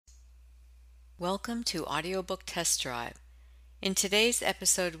Welcome to Audiobook Test Drive. In today's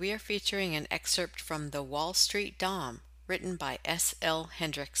episode, we are featuring an excerpt from The Wall Street Dom, written by S. L.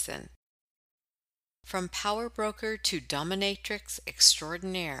 Hendrickson. From Power Broker to Dominatrix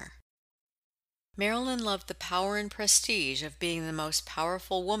Extraordinaire. Marilyn loved the power and prestige of being the most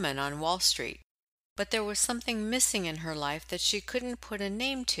powerful woman on Wall Street, but there was something missing in her life that she couldn't put a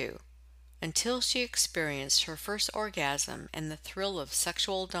name to, until she experienced her first orgasm and the thrill of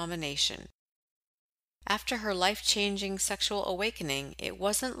sexual domination. After her life-changing sexual awakening, it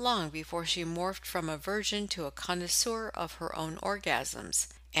wasn't long before she morphed from a virgin to a connoisseur of her own orgasms,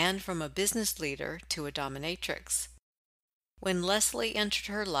 and from a business leader to a dominatrix. When Leslie entered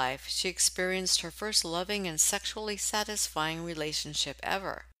her life, she experienced her first loving and sexually satisfying relationship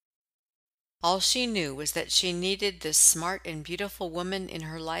ever. All she knew was that she needed this smart and beautiful woman in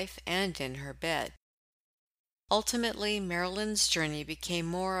her life and in her bed. Ultimately, Marilyn's journey became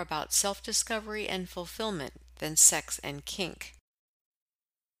more about self-discovery and fulfillment than sex and kink.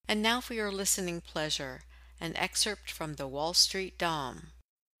 And now for your listening pleasure, an excerpt from The Wall Street Dom.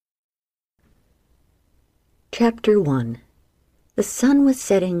 Chapter 1. The sun was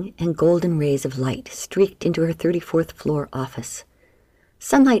setting and golden rays of light streaked into her 34th floor office.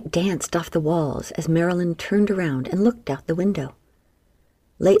 Sunlight danced off the walls as Marilyn turned around and looked out the window.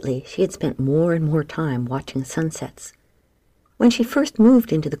 Lately, she had spent more and more time watching sunsets. When she first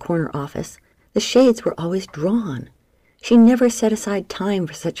moved into the corner office, the shades were always drawn. She never set aside time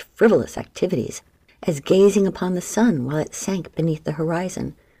for such frivolous activities as gazing upon the sun while it sank beneath the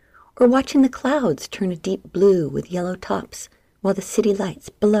horizon, or watching the clouds turn a deep blue with yellow tops while the city lights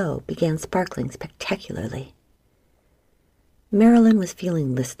below began sparkling spectacularly. Marilyn was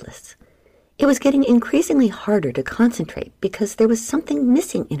feeling listless. It was getting increasingly harder to concentrate because there was something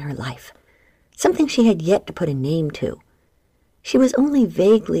missing in her life, something she had yet to put a name to. She was only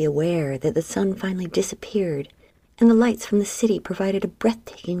vaguely aware that the sun finally disappeared and the lights from the city provided a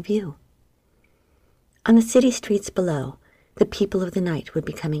breathtaking view. On the city streets below, the people of the night would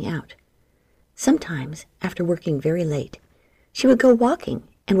be coming out. Sometimes, after working very late, she would go walking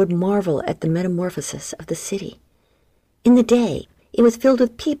and would marvel at the metamorphosis of the city. In the day, it was filled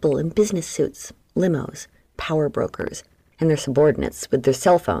with people in business suits, limos, power brokers, and their subordinates with their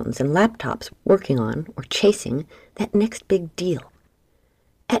cell phones and laptops working on or chasing that next big deal.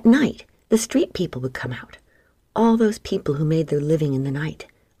 At night, the street people would come out, all those people who made their living in the night,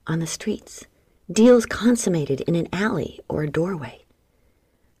 on the streets, deals consummated in an alley or a doorway.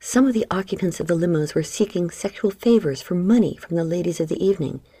 Some of the occupants of the limos were seeking sexual favors for money from the ladies of the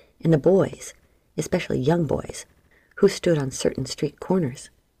evening, and the boys, especially young boys, who stood on certain street corners.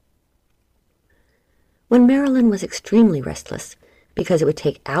 When Marilyn was extremely restless, because it would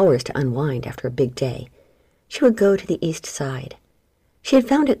take hours to unwind after a big day, she would go to the East Side. She had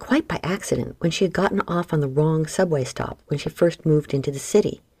found it quite by accident when she had gotten off on the wrong subway stop when she first moved into the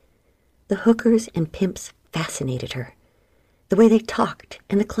city. The hookers and pimps fascinated her, the way they talked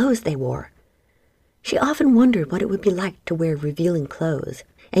and the clothes they wore. She often wondered what it would be like to wear revealing clothes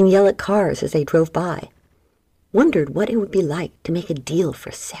and yell at cars as they drove by, wondered what it would be like to make a deal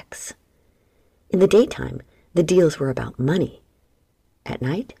for sex. In the daytime, the deals were about money. At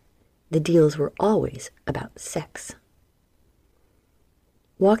night, the deals were always about sex.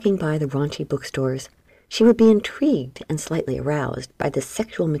 Walking by the raunchy bookstores, she would be intrigued and slightly aroused by the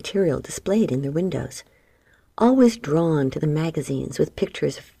sexual material displayed in their windows, always drawn to the magazines with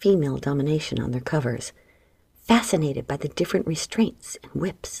pictures of female domination on their covers, fascinated by the different restraints and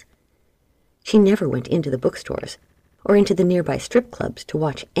whips. She never went into the bookstores or into the nearby strip clubs to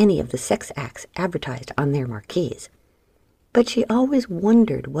watch any of the sex acts advertised on their marquees, but she always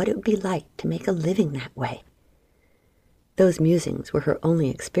wondered what it would be like to make a living that way. Those musings were her only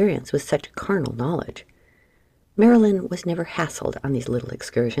experience with such carnal knowledge. Marilyn was never hassled on these little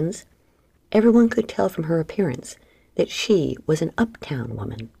excursions. Everyone could tell from her appearance that she was an uptown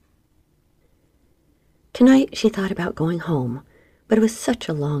woman. Tonight she thought about going home, but it was such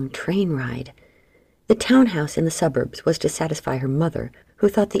a long train ride. The townhouse in the suburbs was to satisfy her mother, who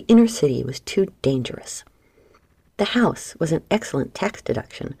thought the inner city was too dangerous. The house was an excellent tax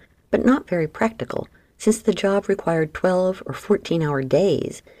deduction, but not very practical, since the job required 12 or 14-hour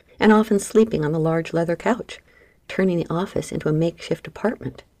days, and often sleeping on the large leather couch, turning the office into a makeshift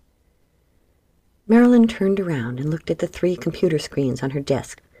apartment. Marilyn turned around and looked at the 3 computer screens on her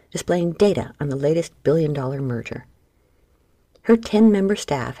desk, displaying data on the latest billion-dollar merger. Her 10-member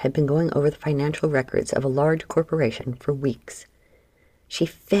staff had been going over the financial records of a large corporation for weeks. She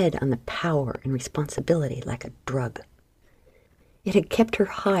fed on the power and responsibility like a drug. It had kept her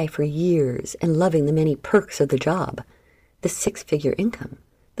high for years and loving the many perks of the job, the 6-figure income,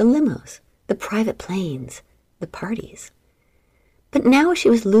 the limos, the private planes, the parties. But now she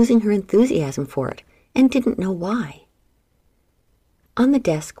was losing her enthusiasm for it and didn't know why. On the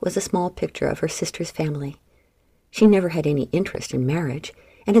desk was a small picture of her sister's family. She never had any interest in marriage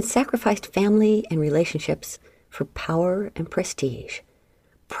and had sacrificed family and relationships for power and prestige,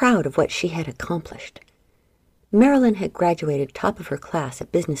 proud of what she had accomplished. Marilyn had graduated top of her class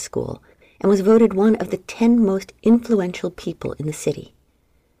at business school and was voted one of the 10 most influential people in the city.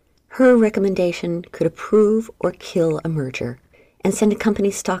 Her recommendation could approve or kill a merger and send a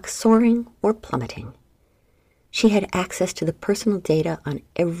company's stock soaring or plummeting. She had access to the personal data on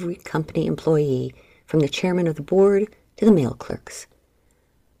every company employee, from the chairman of the board to the mail clerks.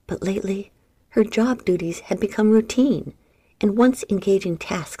 But lately, her job duties had become routine, and once engaging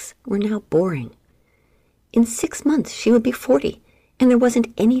tasks were now boring. In 6 months, she would be 40, and there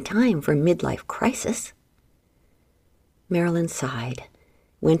wasn't any time for a midlife crisis. Marilyn sighed,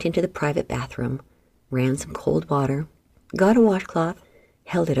 went into the private bathroom, ran some cold water, got a washcloth,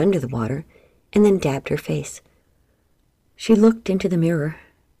 held it under the water, and then dabbed her face. She looked into the mirror.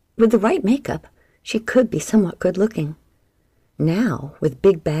 With the right makeup, she could be somewhat good-looking. Now, with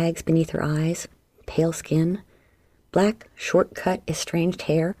big bags beneath her eyes, pale skin, black, short-cut, estranged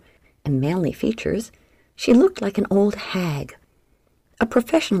hair, and manly features, she looked like an old hag. A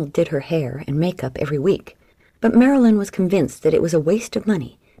professional did her hair and makeup every week, but Marilyn was convinced that it was a waste of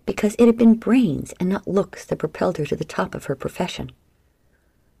money because it had been brains and not looks that propelled her to the top of her profession.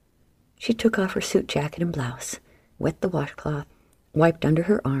 She took off her suit jacket and blouse, wet the washcloth, wiped under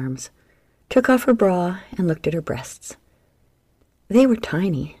her arms, took off her bra, and looked at her breasts. They were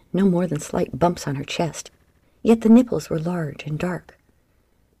tiny, no more than slight bumps on her chest, yet the nipples were large and dark.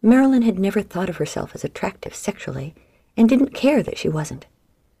 Marilyn had never thought of herself as attractive sexually, and didn't care that she wasn't.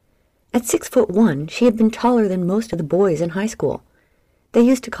 At 6'1", she had been taller than most of the boys in high school. They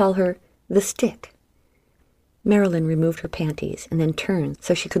used to call her the Stick. Marilyn removed her panties and then turned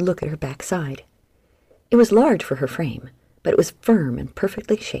so she could look at her backside. It was large for her frame, but it was firm and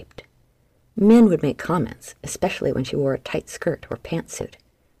perfectly shaped. Men would make comments, especially when she wore a tight skirt or pantsuit.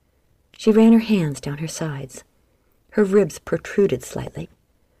 She ran her hands down her sides. Her ribs protruded slightly.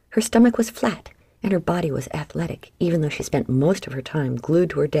 Her stomach was flat, and her body was athletic, even though she spent most of her time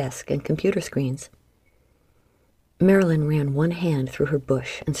glued to her desk and computer screens. Marilyn ran one hand through her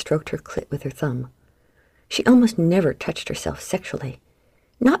bush and stroked her clit with her thumb. She almost never touched herself sexually,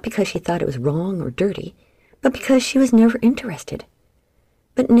 not because she thought it was wrong or dirty, but because she was never interested.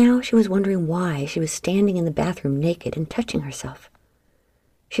 But now she was wondering why she was standing in the bathroom naked and touching herself.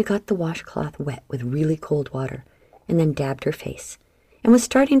 She got the washcloth wet with really cold water and then dabbed her face, and was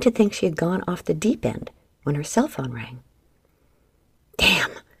starting to think she had gone off the deep end when her cell phone rang.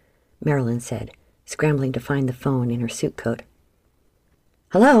 "Damn," Marilyn said, scrambling to find the phone in her suit coat.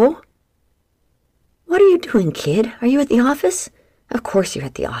 "Hello?" "What are you doing, kid? Are you at the office?" "Of course you're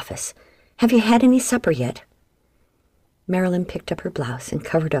at the office. Have you had any supper yet?" Marilyn picked up her blouse and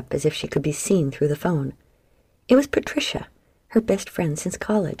covered up as if she could be seen through the phone. It was Patricia, her best friend since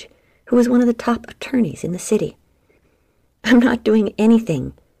college, who was one of the top attorneys in the city. "I'm not doing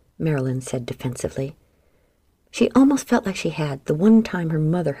anything," Marilyn said defensively. She almost felt like she had the one time her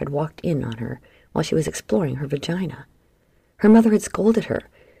mother had walked in on her while she was exploring her vagina. Her mother had scolded her,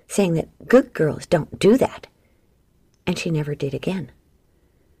 saying that good girls don't do that, and she never did again.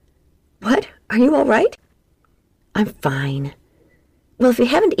 "What? Are you all right?" "I'm fine." "Well, if you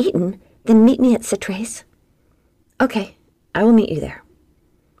haven't eaten, then meet me at Citrace." "Okay, I will meet you there."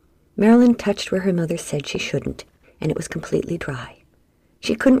 Marilyn touched where her mother said she shouldn't, and it was completely dry.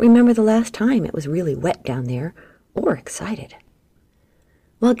 She couldn't remember the last time it was really wet down there, or excited.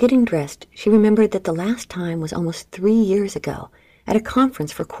 While getting dressed, she remembered that the last time was almost 3 years ago at a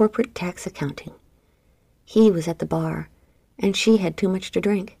conference for corporate tax accounting. He was at the bar, and she had too much to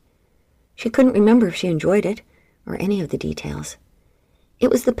drink. She couldn't remember if she enjoyed it, or any of the details. It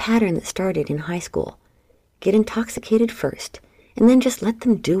was the pattern that started in high school. Get intoxicated first, and then just let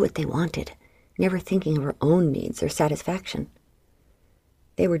them do what they wanted, never thinking of her own needs or satisfaction.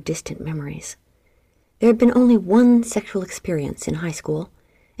 They were distant memories. There had been only one sexual experience in high school,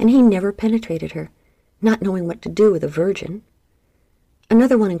 and he never penetrated her, not knowing what to do with a virgin.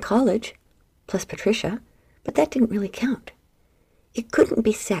 Another one in college, plus Patricia, but that didn't really count. It couldn't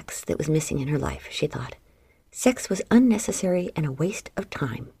be sex that was missing in her life, she thought. Sex was unnecessary and a waste of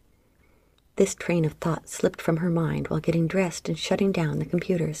time. This train of thought slipped from her mind while getting dressed and shutting down the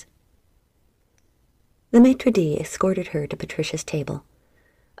computers. The maitre d' escorted her to Patricia's table.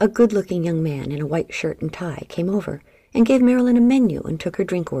 A good-looking young man in a white shirt and tie came over and gave Marilyn a menu and took her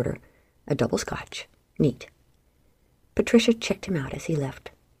drink order, a double scotch, neat. Patricia checked him out as he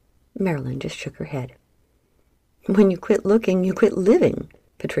left. Marilyn just shook her head. When you quit looking, you quit living,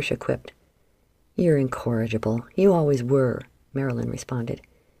 Patricia quipped. You're incorrigible. You always were, Marilyn responded.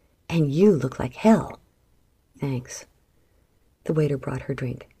 And you look like hell. Thanks. The waiter brought her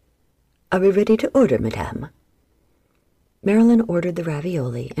drink. Are we ready to order, madame? Marilyn ordered the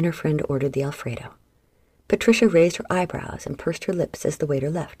ravioli, and her friend ordered the Alfredo. Patricia raised her eyebrows and pursed her lips as the waiter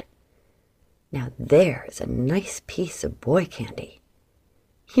left. Now there's a nice piece of boy candy.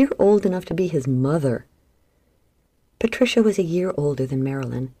 You're old enough to be his mother. Patricia was a year older than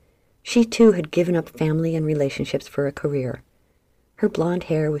Marilyn. She, too, had given up family and relationships for a career. Her blonde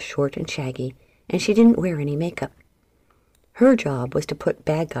hair was short and shaggy, and she didn't wear any makeup. Her job was to put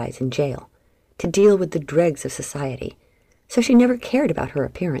bad guys in jail, to deal with the dregs of society, so she never cared about her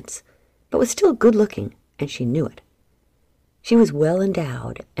appearance, but was still good-looking, and she knew it. She was well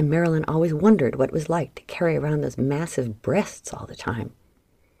endowed, and Marilyn always wondered what it was like to carry around those massive breasts all the time.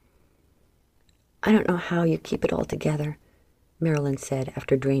 I don't know how you keep it all together, Marilyn said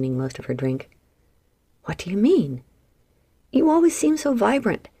after draining most of her drink. What do you mean? You always seem so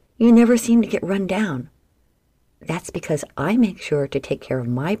vibrant. You never seem to get run down. That's because I make sure to take care of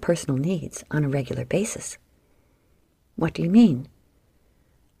my personal needs on a regular basis. What do you mean?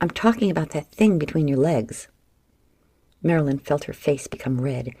 I'm talking about that thing between your legs. Marilyn felt her face become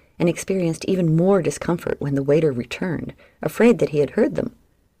red and experienced even more discomfort when the waiter returned, afraid that he had heard them.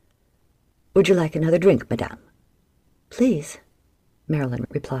 Would you like another drink, madame? Please, Marilyn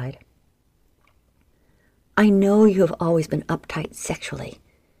replied. I know you have always been uptight sexually,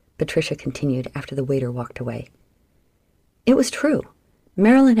 Patricia continued after the waiter walked away. It was true.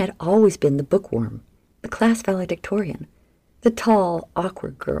 Marilyn had always been the bookworm, the class valedictorian, the tall,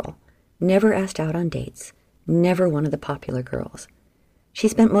 awkward girl, never asked out on dates, never one of the popular girls. She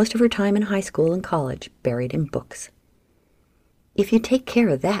spent most of her time in high school and college buried in books. If you take care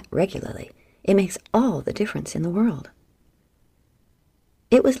of that regularly, it makes all the difference in the world.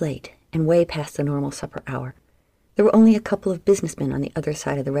 It was late and way past the normal supper hour. There were only a couple of businessmen on the other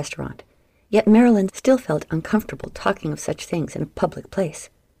side of the restaurant, yet Marilyn still felt uncomfortable talking of such things in a public place.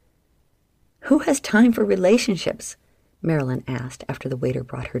 Who has time for relationships? Marilyn asked after the waiter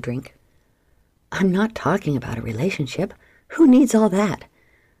brought her drink. I'm not talking about a relationship. Who needs all that?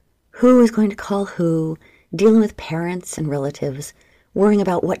 Who is going to call who, dealing with parents and relatives, worrying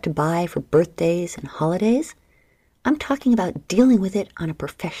about what to buy for birthdays and holidays? I'm talking about dealing with it on a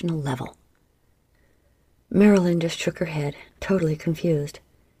professional level. Marilyn just shook her head, totally confused.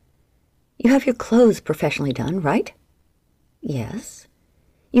 You have your clothes professionally done, right? Yes.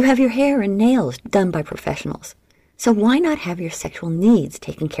 You have your hair and nails done by professionals, so why not have your sexual needs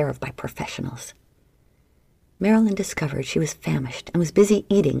taken care of by professionals? Marilyn discovered she was famished and was busy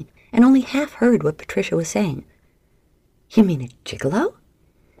eating and only half heard what Patricia was saying. You mean a gigolo?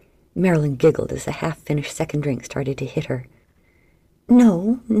 Marilyn giggled as the half-finished second drink started to hit her.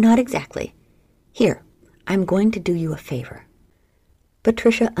 No, not exactly. Here, I'm going to do you a favor.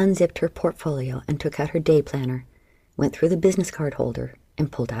 Patricia unzipped her portfolio and took out her day planner, went through the business card holder,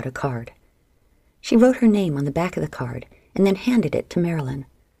 and pulled out a card. She wrote her name on the back of the card and then handed it to Marilyn.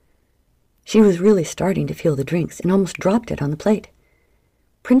 She was really starting to feel the drinks and almost dropped it on the plate.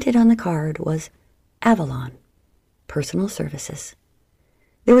 Printed on the card was Avalon, Personal Services.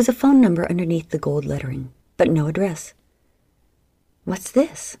 There was a phone number underneath the gold lettering, but no address. What's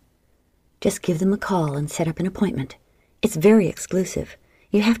this? Just give them a call and set up an appointment. It's very exclusive.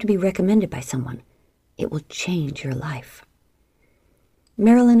 You have to be recommended by someone. It will change your life.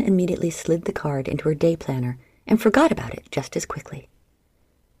 Marilyn immediately slid the card into her day planner and forgot about it just as quickly.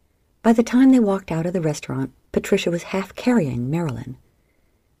 By the time they walked out of the restaurant, Patricia was half carrying Marilyn.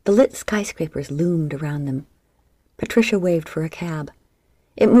 The lit skyscrapers loomed around them. Patricia waved for a cab.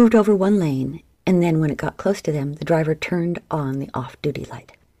 It moved over one lane, and then when it got close to them, the driver turned on the off-duty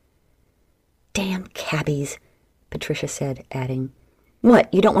light. Damn cabbies, Patricia said, adding,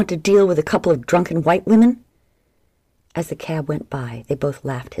 What, you don't want to deal with a couple of drunken white women? As the cab went by, they both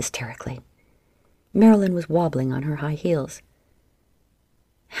laughed hysterically. Marilyn was wobbling on her high heels.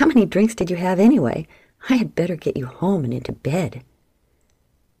 How many drinks did you have anyway? I had better get you home and into bed.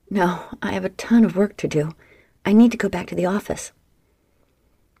 No, I have a ton of work to do. I need to go back to the office.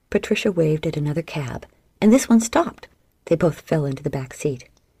 Patricia waved at another cab, and this one stopped. They both fell into the back seat.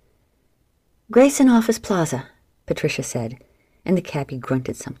 Grayson Office Plaza, Patricia said, and the cabbie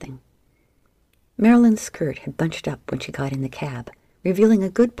grunted something. Marilyn's skirt had bunched up when she got in the cab, revealing a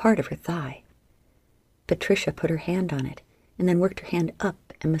good part of her thigh. Patricia put her hand on it, and then worked her hand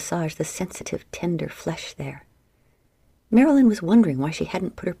up and massaged the sensitive, tender flesh there. Marilyn was wondering why she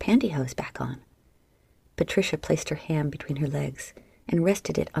hadn't put her pantyhose back on. Patricia placed her hand between her legs and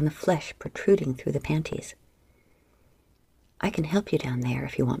rested it on the flesh protruding through the panties. "I can help you down there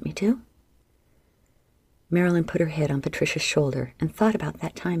if you want me to." Marilyn put her head on Patricia's shoulder and thought about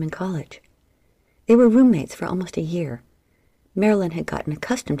that time in college. They were roommates for almost a year. Marilyn had gotten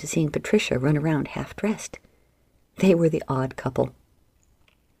accustomed to seeing Patricia run around half-dressed. They were the odd couple.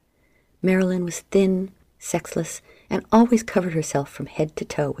 Marilyn was thin, sexless, and always covered herself from head to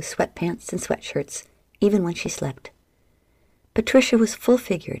toe with sweatpants and sweatshirts, even when she slept. Patricia was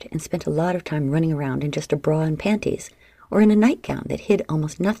full-figured and spent a lot of time running around in just a bra and panties, or in a nightgown that hid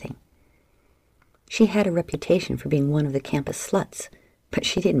almost nothing. She had a reputation for being one of the campus sluts, but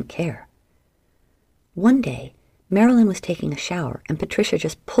she didn't care. One day, Marilyn was taking a shower, and Patricia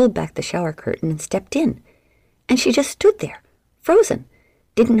just pulled back the shower curtain and stepped in, and she just stood there, frozen,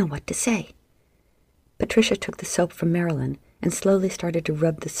 didn't know what to say. Patricia took the soap from Marilyn and slowly started to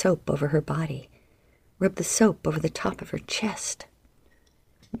rub the soap over her body, rub the soap over the top of her chest,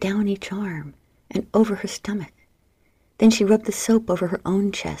 down each arm, and over her stomach. Then she rubbed the soap over her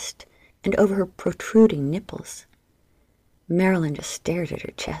own chest and over her protruding nipples. Marilyn just stared at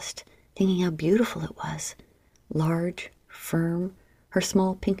her chest, thinking how beautiful it was, large, firm, her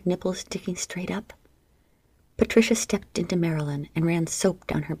small pink nipples sticking straight up. Patricia stepped into Marilyn and ran soap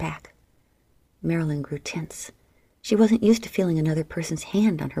down her back. Marilyn grew tense. She wasn't used to feeling another person's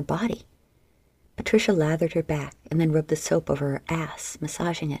hand on her body. Patricia lathered her back and then rubbed the soap over her ass,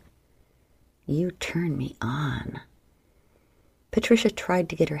 massaging it. "You turn me on." Patricia tried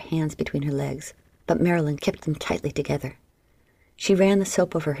to get her hands between her legs, but Marilyn kept them tightly together. She ran the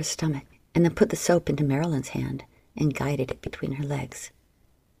soap over her stomach and then put the soap into Marilyn's hand and guided it between her legs.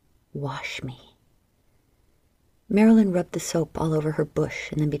 "Wash me." Marilyn rubbed the soap all over her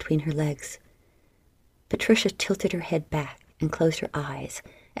bush and then between her legs. Patricia tilted her head back and closed her eyes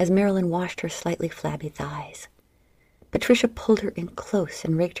as Marilyn washed her slightly flabby thighs. Patricia pulled her in close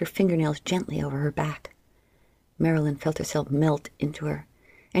and raked her fingernails gently over her back. Marilyn felt herself melt into her,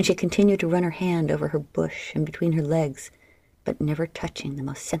 and she continued to run her hand over her bush and between her legs, but never touching the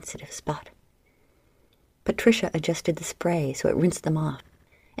most sensitive spot. Patricia adjusted the spray so it rinsed them off,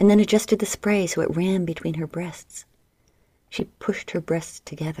 and then adjusted the spray so it ran between her breasts. She pushed her breasts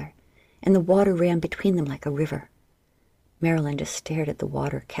together, and the water ran between them like a river. Marilyn just stared at the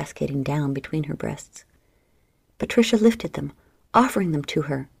water cascading down between her breasts. Patricia lifted them, offering them to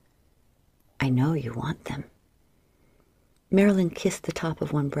her. "I know you want them." Marilyn kissed the top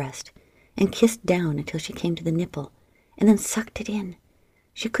of one breast, and kissed down until she came to the nipple, and then sucked it in.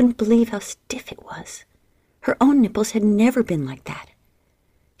 She couldn't believe how stiff it was. Her own nipples had never been like that.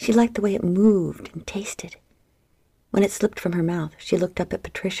 She liked the way it moved and tasted. When it slipped from her mouth, she looked up at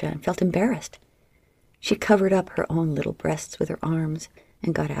Patricia and felt embarrassed. She covered up her own little breasts with her arms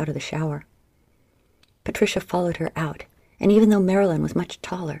and got out of the shower. Patricia followed her out, and even though Marilyn was much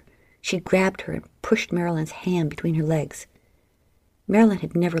taller, she grabbed her and pushed Marilyn's hand between her legs. Marilyn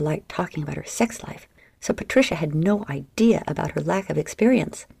had never liked talking about her sex life, so Patricia had no idea about her lack of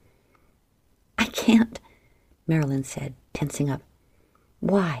experience. "I can't," Marilyn said, tensing up.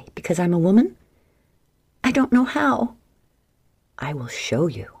 "Why? Because I'm a woman?" "I don't know how." "I will show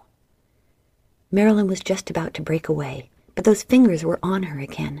you." Marilyn was just about to break away, but those fingers were on her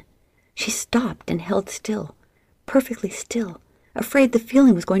again. She stopped and held still, perfectly still, afraid the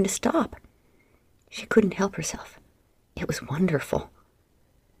feeling was going to stop. She couldn't help herself. It was wonderful.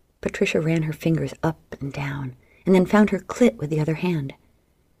 Patricia ran her fingers up and down, and then found her clit with the other hand.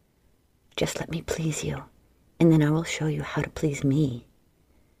 "Just let me please you, and then I will show you how to please me."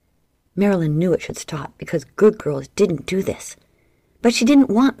 Marilyn knew it should stop because good girls didn't do this, but she didn't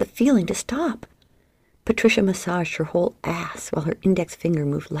want the feeling to stop. Patricia massaged her whole ass while her index finger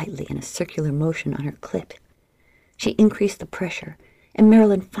moved lightly in a circular motion on her clit. She increased the pressure, and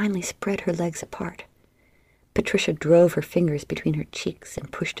Marilyn finally spread her legs apart. Patricia drove her fingers between her cheeks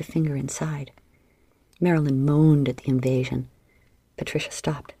and pushed a finger inside. Marilyn moaned at the invasion. Patricia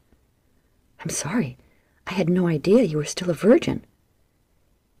stopped. "I'm sorry. I had no idea you were still a virgin."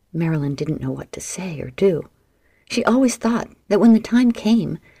 Marilyn didn't know what to say or do. She always thought that when the time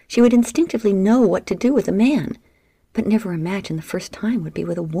came, she would instinctively know what to do with a man, but never imagined the first time would be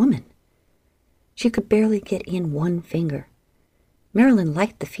with a woman. She could barely get in one finger. Marilyn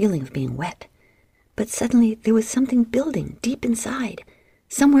liked the feeling of being wet, but suddenly there was something building deep inside.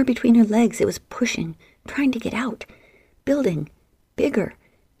 Somewhere between her legs it was pushing, trying to get out, building, bigger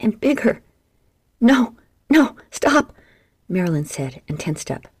and bigger. "No, no, stop," Marilyn said and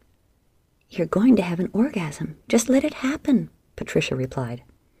tensed up. "You're going to have an orgasm. Just let it happen," Patricia replied.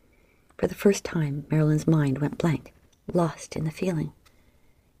 For the first time, Marilyn's mind went blank, lost in the feeling.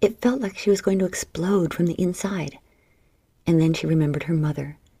 It felt like she was going to explode from the inside. And then she remembered her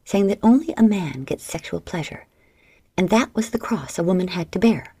mother, saying that only a man gets sexual pleasure, and that was the cross a woman had to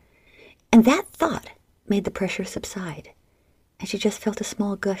bear. And that thought made the pressure subside, and she just felt a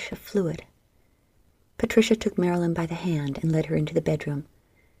small gush of fluid. Patricia took Marilyn by the hand and led her into the bedroom.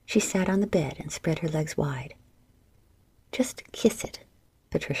 She sat on the bed and spread her legs wide. "Just kiss it,"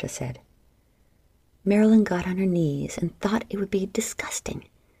 Patricia said. Marilyn got on her knees and thought it would be disgusting,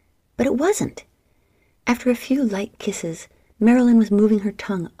 but it wasn't. After a few light kisses, Marilyn was moving her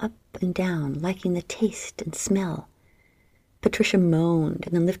tongue up and down, liking the taste and smell. Patricia moaned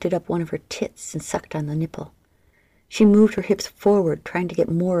and then lifted up one of her tits and sucked on the nipple. She moved her hips forward, trying to get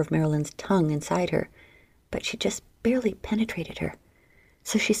more of Marilyn's tongue inside her, but she just barely penetrated her.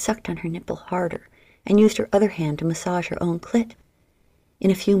 So she sucked on her nipple harder and used her other hand to massage her own clit. In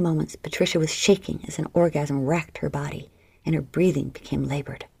a few moments, Patricia was shaking as an orgasm racked her body, and her breathing became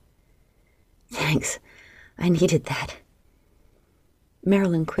labored. "Thanks. I needed that."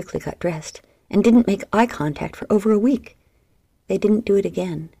 Marilyn quickly got dressed and didn't make eye contact for over a week. They didn't do it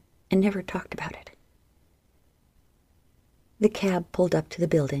again and never talked about it. The cab pulled up to the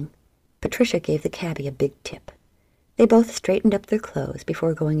building. Patricia gave the cabbie a big tip. They both straightened up their clothes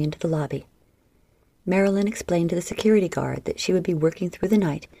before going into the lobby. Marilyn explained to the security guard that she would be working through the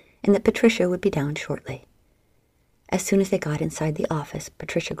night and that Patricia would be down shortly. As soon as they got inside the office,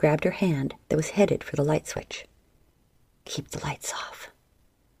 Patricia grabbed her hand that was headed for the light switch. "Keep the lights off."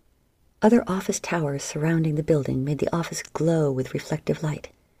 Other office towers surrounding the building made the office glow with reflective light.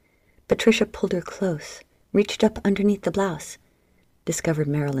 Patricia pulled her close, reached up underneath the blouse, discovered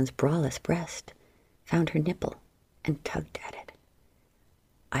Marilyn's braless breast, found her nipple, and tugged at it.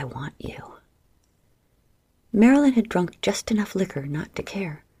 "I want you." Marilyn had drunk just enough liquor not to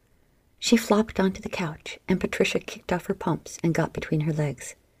care. She flopped onto the couch, and Patricia kicked off her pumps and got between her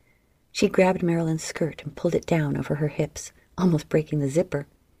legs. She grabbed Marilyn's skirt and pulled it down over her hips, almost breaking the zipper.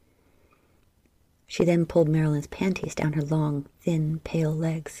 She then pulled Marilyn's panties down her long, thin, pale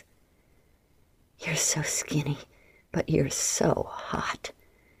legs. "You're so skinny, but you're so hot,"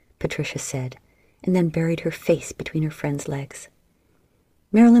 Patricia said, and then buried her face between her friend's legs.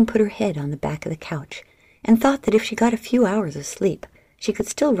 Marilyn put her head on the back of the couch and thought that if she got a few hours of sleep, she could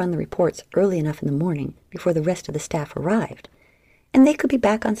still run the reports early enough in the morning before the rest of the staff arrived, and they could be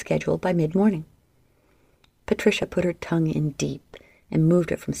back on schedule by mid-morning. Patricia put her tongue in deep and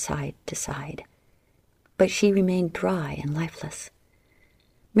moved it from side to side, but she remained dry and lifeless.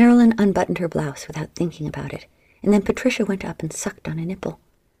 Marilyn unbuttoned her blouse without thinking about it, and then Patricia went up and sucked on a nipple.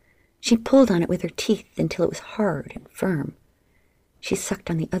 She pulled on it with her teeth until it was hard and firm. She sucked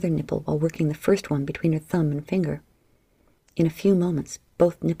on the other nipple while working the first one between her thumb and finger. In a few moments,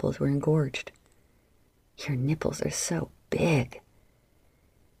 both nipples were engorged. "Your nipples are so big."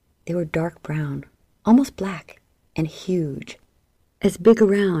 They were dark brown, almost black, and huge, as big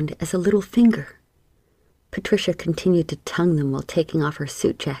around as a little finger. Patricia continued to tongue them while taking off her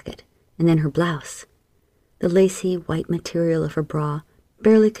suit jacket, and then her blouse. The lacy white material of her bra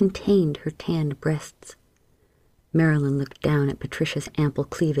barely contained her tanned breasts. Marilyn looked down at Patricia's ample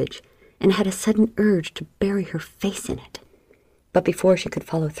cleavage and had a sudden urge to bury her face in it. But before she could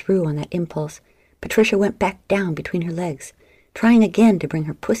follow through on that impulse, Patricia went back down between her legs, trying again to bring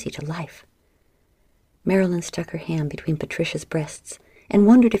her pussy to life. Marilyn stuck her hand between Patricia's breasts and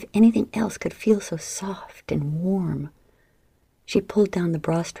wondered if anything else could feel so soft and warm. She pulled down the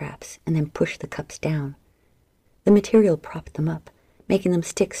bra straps and then pushed the cups down. The material propped them up, making them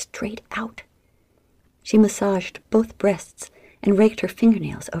stick straight out. She massaged both breasts and raked her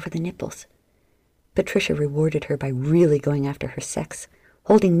fingernails over the nipples. Patricia rewarded her by really going after her sex,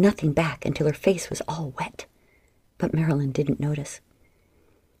 holding nothing back until her face was all wet. But Marilyn didn't notice.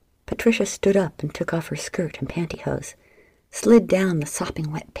 Patricia stood up and took off her skirt and pantyhose, slid down the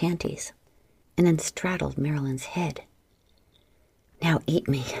sopping wet panties, and then straddled Marilyn's head. "Now eat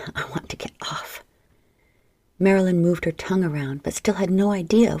me. I want to get off." Marilyn moved her tongue around, but still had no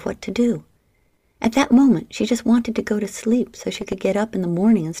idea of what to do. At that moment, she just wanted to go to sleep so she could get up in the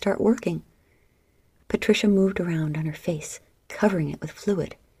morning and start working. Patricia moved around on her face, covering it with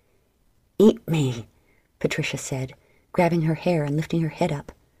fluid. "Eat me," Patricia said, grabbing her hair and lifting her head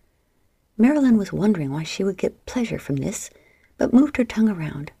up. Marilyn was wondering why she would get pleasure from this, but moved her tongue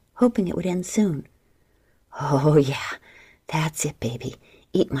around, hoping it would end soon. "Oh, yeah, that's it, baby.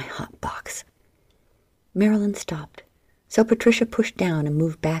 Eat my hot box." Marilyn stopped, so Patricia pushed down and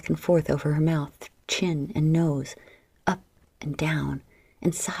moved back and forth over her mouth, chin, and nose, up and down,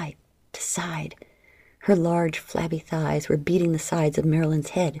 and side to side. Her large, flabby thighs were beating the sides of Marilyn's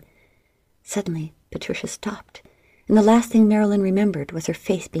head. Suddenly, Patricia stopped, and the last thing Marilyn remembered was her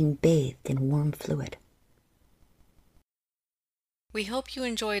face being bathed in warm fluid. We hope you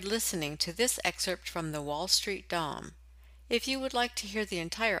enjoyed listening to this excerpt from the Wall Street Dom. If you would like to hear the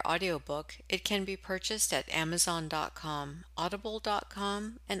entire audiobook, it can be purchased at Amazon.com,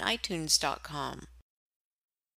 Audible.com, and iTunes.com.